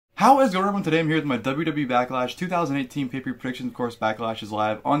How is going, everyone? Today I'm here with my WWE Backlash 2018 PPV Predictions. Of course, Backlash is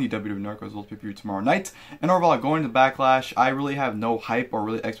live on the WWE Network as well as PPV tomorrow night. And overall, going into Backlash, I really have no hype or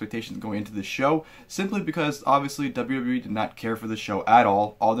really expectations going into this show, simply because obviously WWE did not care for the show at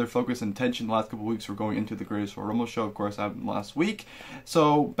all. All their focus and attention the last couple of weeks were going into the Greatest Royal Rumble show, of course, happened last week.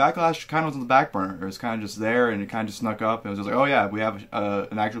 So Backlash kind of was on the back burner. It was kind of just there, and it kind of just snuck up. It was just like, oh yeah, we have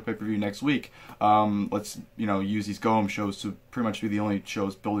an actual pay-per-view next week. Let's use these go-home shows to pretty much be the only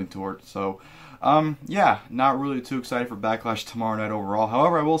shows building toward. So yeah, not really too excited for Backlash tomorrow night overall.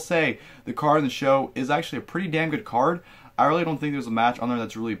 However, I will say the card in the show is actually a pretty damn good card. I really don't think there's a match on there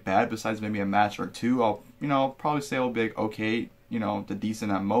that's really bad besides maybe a match or two. I'll probably say it'll be like, okay, the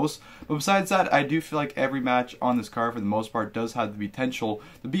decent at most. But besides that, I do feel like every match on this card for the most part does have the potential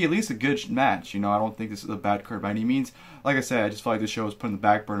to be at least a good match. I don't think this is a bad card by any means. Like I said, I just feel like this show was put in the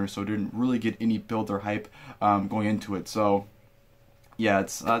back burner, so it didn't really get any build or hype going into it. So yeah,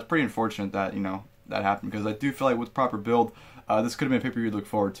 it's pretty unfortunate that that happened, because I do feel like with proper build, this could have been a pay-per-view to look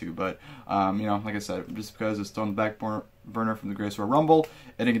forward to. But like I said, just because it's still on the back burner from the Greatest Royal Rumble,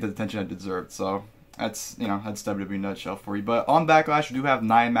 it didn't get the attention it deserved. So that's that's WWE in a nutshell for you. But on Backlash, we do have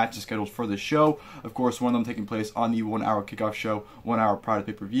 9 matches scheduled for this show. Of course, one of them taking place on the 1-hour kickoff show, 1 hour prior to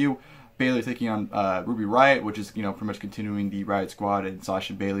pay-per-view. Bayley taking on Ruby Riott, which is pretty much continuing the Riott Squad and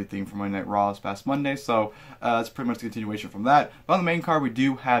Sasha Bayley thing from Monday Night Raw this past Monday. So that's pretty much the continuation from that. But on the main card, we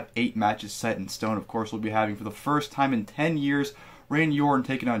do have 8 matches set in stone. Of course, we'll be having, for the first time in 10 years, Randy Orton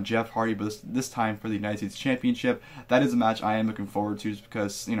taking on Jeff Hardy, but this time for the United States Championship. That is a match I am looking forward to, just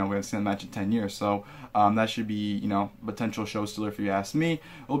because we haven't seen a match in 10 years. So that should be potential show stealer if you ask me.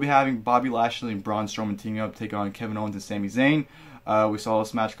 We'll be having Bobby Lashley and Braun Strowman teaming up, taking on Kevin Owens and Sami Zayn. We saw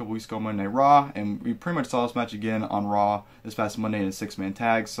this match a couple weeks ago on Monday Night Raw, and we pretty much saw this match again on Raw this past Monday in a 6-man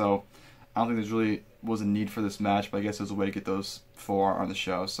tag. So I don't think there's really was a need for this match, but I guess there's a way to get those 4 on the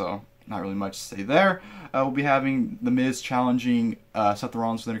show. So not really much to say there. We'll be having The Miz challenging Seth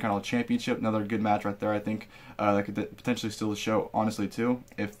Rollins for the Intercontinental Championship. Another good match right there. I think that could potentially steal the show, honestly, too,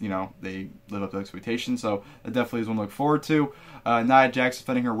 if they live up to expectations. So that definitely is one to look forward to. Nia Jax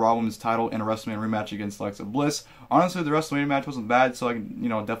defending her Raw Women's title in a WrestleMania rematch against Alexa Bliss. Honestly, the WrestleMania match wasn't bad, so I can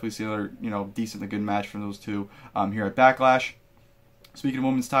definitely see another decent to good match from those two here at Backlash. Speaking of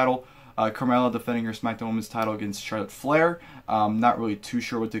women's title, Carmella defending her SmackDown Women's title against Charlotte Flair. Not really too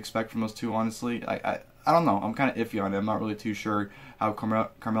sure what to expect from those two, honestly. I don't know. I'm kind of iffy on it. I'm not really too sure how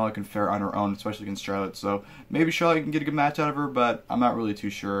Carmella can fare on her own, especially against Charlotte. So maybe Charlotte can get a good match out of her, but I'm not really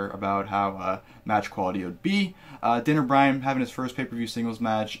too sure about how match quality it would be. Bryan having his first pay-per-view singles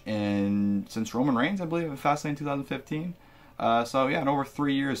match since Roman Reigns, I believe, at Fastlane 2015. So yeah, in over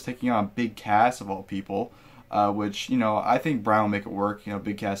 3 years, taking on Big Cass of all people. Which, I think Bryan will make it work.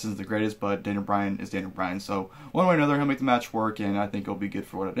 Big Cass isn't the greatest, but Daniel Bryan is Daniel Bryan. So, one way or another, he'll make the match work, and I think it'll be good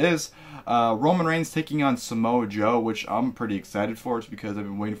for what it is. Roman Reigns taking on Samoa Joe, which I'm pretty excited for, just because I've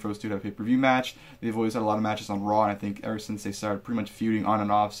been waiting for those two to have a pay-per-view match. They've always had a lot of matches on Raw, and I think ever since they started pretty much feuding on and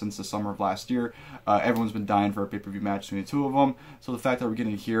off since the summer of last year, everyone's been dying for a pay-per-view match between the two of them. So, the fact that we're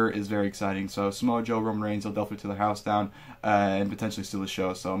getting it here is very exciting. So, Samoa Joe, Roman Reigns, they'll definitely tear the house down and potentially steal the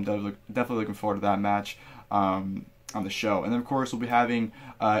show. So, I'm definitely looking forward to that match on the show. And then, of course, we'll be having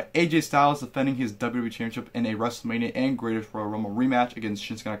AJ Styles defending his WWE Championship in a WrestleMania and Greatest Royal Rumble rematch against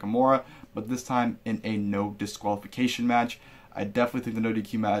Shinsuke Nakamura, but this time in a no disqualification match. I definitely think the no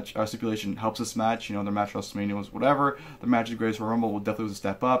DQ match stipulation helps this match. Their match at WrestleMania was whatever. The match at Greatest Royal Rumble will definitely was a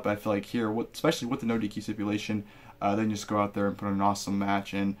step up. But I feel like here, especially with the no DQ stipulation, then just go out there and put on an awesome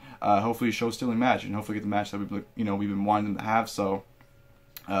match, and hopefully a show-stealing match, and hopefully get the match that we've been wanting them to have. So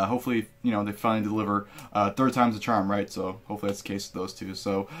hopefully, they finally deliver 3rd time's the charm, right? So hopefully that's the case with those two.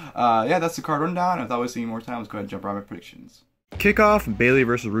 So yeah, that's the card rundown. Without wasting any more time, let's go ahead and jump around my predictions. Kickoff, Bayley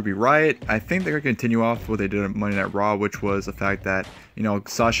versus Ruby Riott. I think they're going to continue off what they did on Monday Night Raw, which was the fact that,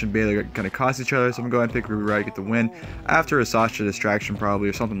 Sasha and Bayley are going to cost each other, so I'm going to go ahead and pick Ruby Riott to get the win after a Sasha distraction probably,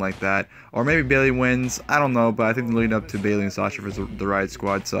 or something like that. Or maybe Bayley wins, I don't know, but I think they're leading up to Bayley and Sasha versus the Riott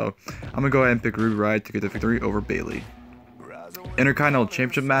Squad, so I'm going to go ahead and pick Ruby Riott to get the victory over Bayley. Intercontinental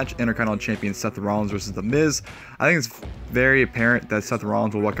Championship match, Intercontinental Champion Seth Rollins versus The Miz. I think it's very apparent that Seth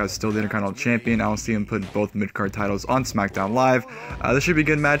Rollins will walk out still the Intercontinental Champion. I don't see him putting both mid-card titles on SmackDown Live. This should be a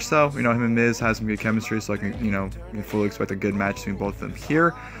good match though. Him and Miz has some good chemistry, so I can, fully expect a good match between both of them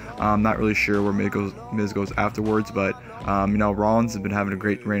here. I'm not really sure where Miz goes afterwards, but Rollins has been having a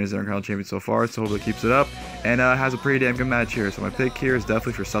great reign as Intercontinental Champion so far, so hopefully keeps it up, and has a pretty damn good match here. So my pick here is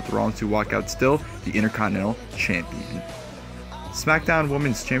definitely for Seth Rollins to walk out still the Intercontinental Champion. SmackDown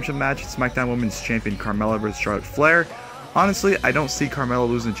Women's Championship match, SmackDown Women's Champion Carmella versus Charlotte Flair. Honestly, I don't see Carmella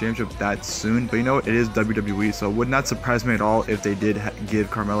losing the championship that soon, but you know, it is WWE, so it would not surprise me at all if they did give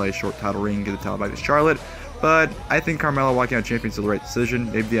Carmella a short title reign and give the title back to Charlotte. But I think Carmella walking out champion is the right decision.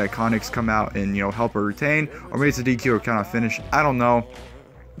 Maybe the Iconics come out and, you know, help her retain, or maybe it's a DQ or count out finish. I don't know.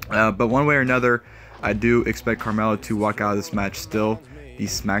 But one way or another, I do expect Carmella to walk out of this match still the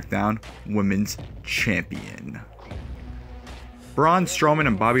SmackDown Women's Champion. Braun Strowman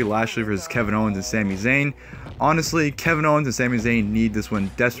and Bobby Lashley versus Kevin Owens and Sami Zayn. Honestly, Kevin Owens and Sami Zayn need this win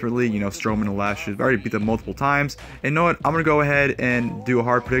desperately. You know, Strowman and Lashley have already beat them multiple times. And you know what? I'm going to go ahead and do a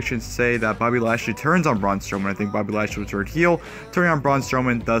hard prediction to say that Bobby Lashley turns on Braun Strowman. I think Bobby Lashley will turn heel, turning on Braun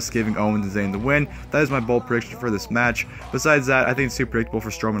Strowman, thus giving Owens and Zayn the win. That is my bold prediction for this match. Besides that, I think it's too predictable for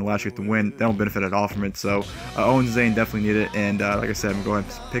Strowman and Lashley to win. They don't benefit at all from it. So Owens and Zayn definitely need it. And like I said, I'm going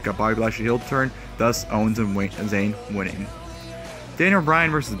to pick up Bobby Lashley heel turn, thus Owens and Zayn winning. Daniel Bryan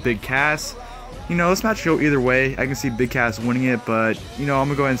versus Big Cass. You know, this match could go either way. I can see Big Cass winning it, but, you know, I'm going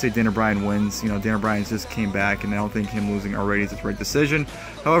to go ahead and say Daniel Bryan wins. You know, Daniel Bryan just came back, and I don't think him losing already is the right decision.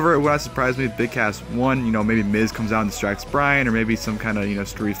 However, it would not surprise me if Big Cass won. You know, maybe Miz comes out and distracts Bryan, or maybe some kind of, you know,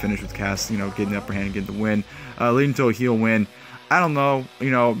 street finish with Cass, you know, getting the upper hand and getting the win, leading to a heel win. I don't know,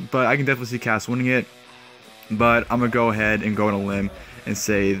 you know, but I can definitely see Cass winning it. But I'm going to go ahead and go on a limb and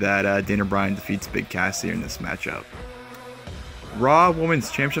say that Daniel Bryan defeats Big Cass here in this matchup. Raw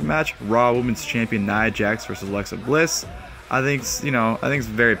Women's Championship match. Raw Women's Champion Nia Jax versus Alexa Bliss. I think it's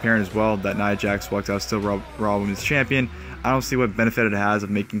very apparent as well that Nia Jax walks out still Raw Women's Champion. I don't see what benefit it has of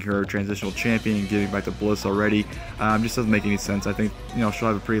making her transitional champion and giving back to Bliss already. Just doesn't make any sense. I think, you know, she'll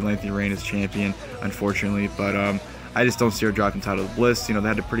have a pretty lengthy reign as champion, unfortunately, but I just don't see her dropping title to Bliss. You know, they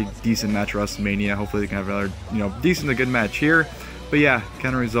had a pretty decent match at WrestleMania. Hopefully they can have another, you know, decent to good match here. But yeah,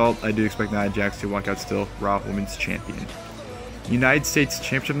 kind of result, I do expect Nia Jax to walk out still Raw Women's Champion. United States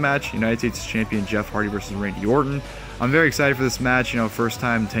Championship match. United States Champion Jeff Hardy versus Randy Orton. I'm very excited for this match. You know, first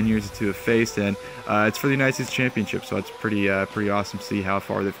time in 10 years the two have faced, and it's for the United States Championship, so it's pretty awesome to see how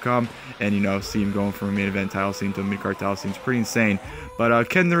far they've come, and, you know, see him going from a main event title scene to a mid-card title scene is pretty insane. But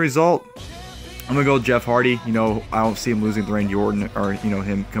getting the result, I'm gonna go with Jeff Hardy. You know, I don't see him losing to Randy Orton, or, you know,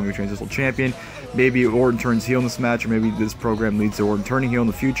 him becoming a transitional champion. Maybe Orton turns heel in this match, or maybe this program leads to Orton turning heel in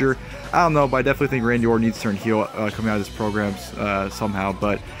the future. I don't know, but I definitely think Randy Orton needs to turn heel coming out of this program somehow.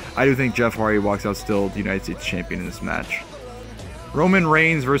 But I do think Jeff Hardy walks out still the United States Champion in this match. Roman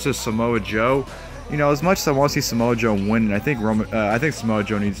Reigns versus Samoa Joe. You know, as much as I want to see Samoa Joe win, and I think Samoa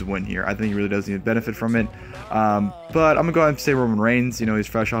Joe nees to win here. I think he really does need to benefit from it. But I'm gonna go ahead and say Roman Reigns. You know, he's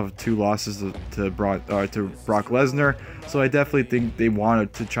fresh off of 2 losses to Brock Lesnar, so I definitely think they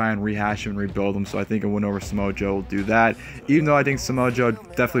wanted to try and rehash him and rebuild him. So I think a win over Samoa Joe will do that. Even though I think Samoa Joe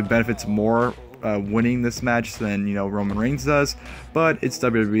definitely benefits more winning this match than, you know, Roman Reigns does, but it's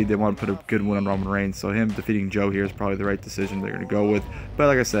WWE. They want to put a good win on Roman Reigns, so him defeating Joe here is probably the right decision they're going to go with. But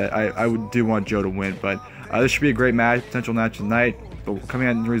like I said, I do want Joe to win, but this should be a great match, potential match tonight. But coming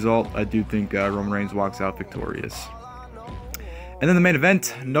out in the result, I do think Roman Reigns walks out victorious. And then the main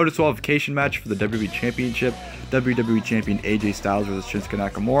event, no disqualification match for the WWE Championship. WWE Champion AJ Styles versus Shinsuke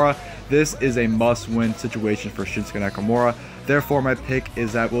Nakamura. This is a must-win situation for Shinsuke Nakamura. Therefore, my pick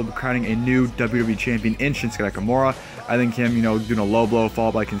is that we'll be crowning a new WWE Champion in Shinsuke Nakamura. I think him, you know, doing a low blow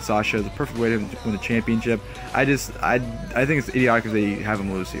followed by Kinshasa is the perfect way to win the championship. I think it's idiotic if they have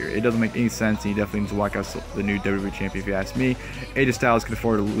him lose here. It doesn't make any sense, and he definitely needs to walk out the new WWE Champion if you ask me. AJ Styles can't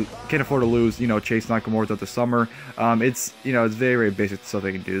afford to lose, you know, Chase Nakamura throughout the summer. It's, you know, it's very, very basic stuff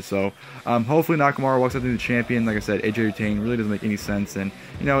they can do. So hopefully Nakamura walks out the new champion. Like I said, AJ retained really doesn't make any sense, and,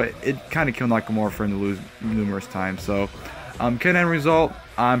 you know, it kind of killed Nakamura for him to lose numerous times. So end result,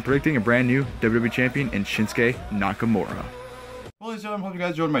 I'm predicting a brand new WWE Champion in Shinsuke Nakamura. Well, ladies and gentlemen, hope you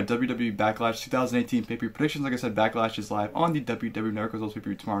guys enjoyed my WWE Backlash 2018 pay-per-view predictions. Like I said, Backlash is live on the WWE Network as well as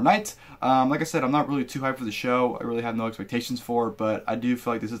pay-per-view tomorrow night. Like I said, I'm not really too hyped for the show. I really have no expectations for it, but I do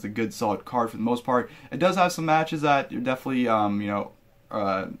feel like this is a good, solid card for the most part. It does have some matches that definitely,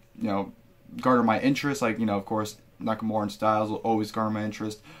 garner my interest. Like, you know, of course, Nakamura and Styles will always garner my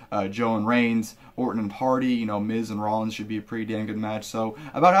interest. Joe and Reigns, Orton and Hardy, you know, Miz and Rollins should be a pretty damn good match. So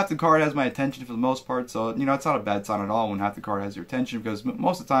about half the card has my attention for the most part. So, you know, it's not a bad sign at all when half the card has your attention, because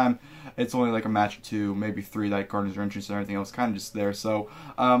most of the time it's only like a match or 2, maybe 3 that garners your interest, and everything else kind of just there. So,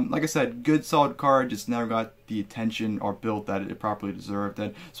 like I said, good solid card, just never got the attention or build that it properly deserved.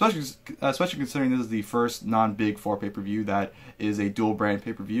 And especially considering this is the first non-Big 4 pay-per-view that is a dual brand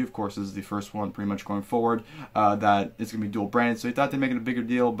pay-per-view. Of course, this is the first one pretty much going forward that it's going to be dual brand. So he thought they'd make it a bigger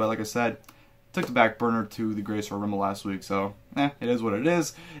deal, but like I said, took the back burner to the Greatest Royal Rumble last week, so it is what it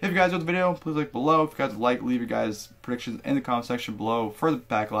is. If you guys enjoyed the video, please like below. If you guys would like, leave your guys' predictions in the comment section below for the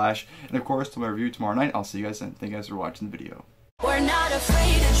Backlash. And of course, to my review tomorrow night. I'll see you guys then. Thank you guys for watching the video. We're not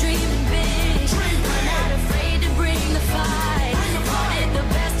afraid of dreaming big.